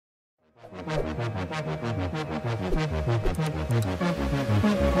Hello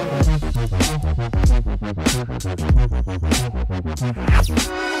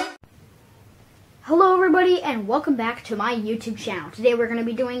everybody and welcome back to my YouTube channel. Today we're going to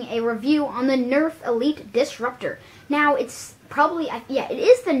be doing a review on the Nerf Elite Disruptor. Now it's probably, it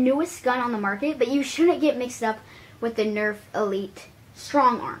is the newest gun on the market, but you shouldn't get mixed up with the Nerf Elite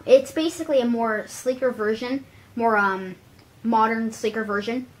Strong Arm. It's basically a more sleeker version, more modern, sleeker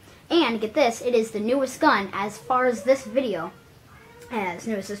version. And get this, it is the newest gun as far as this video, it is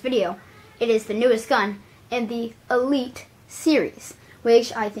the newest gun in the Elite series,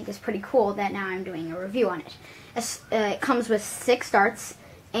 which I think is pretty cool that now I'm doing a review on it. It comes with 6 darts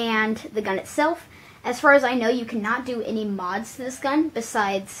and the gun itself. As far as I know, you cannot do any mods to this gun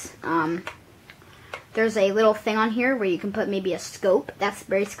besides, there's a little thing on here where you can put maybe a scope. That's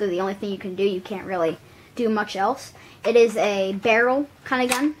basically the only thing you can do. You can't really do much else. It is a barrel kind of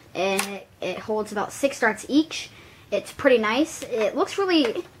gun, and it holds about 6 darts each. It's pretty nice. It looks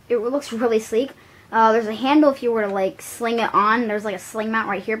really sleek. There's a handle if you were to like sling it on. There's like a sling mount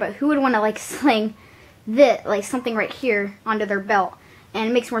right here, but who would want to like sling this, like something right here onto their belt? And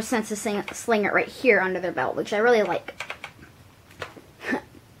it makes more sense to sling it right here under their belt, which I really like.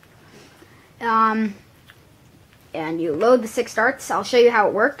 And you load the 6 darts. I'll show you how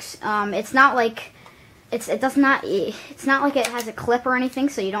it works. It's not like it's not like it has a clip or anything,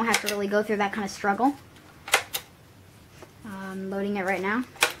 so you don't have to really go through that kind of struggle. I'm loading it right now.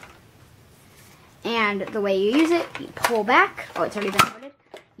 And the way you use it, you pull back. Oh, it's already been loaded.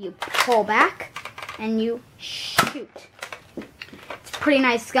 You pull back and you shoot. It's a pretty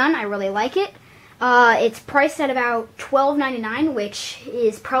nice gun. I really like it. It's priced at about $12.99, which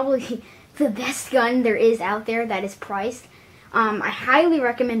is probably the best gun there is out there that is priced. I highly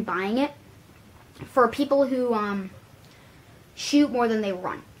recommend buying it for people who shoot more than they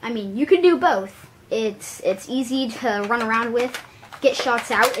run. I mean, you can do both. It's easy to run around with, get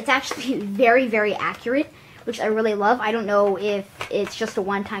shots out. It's actually very, very accurate, which I really love. I don't know if it's just a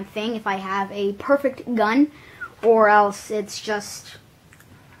one-time thing, if I have a perfect gun, or else it's just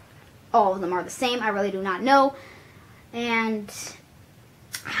all of them are the same. I really do not know. And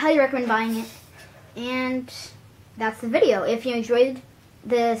I highly recommend buying it. And that's the video. If you enjoyed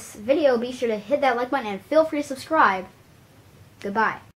this video, be sure to hit that like button and feel free to subscribe. Goodbye.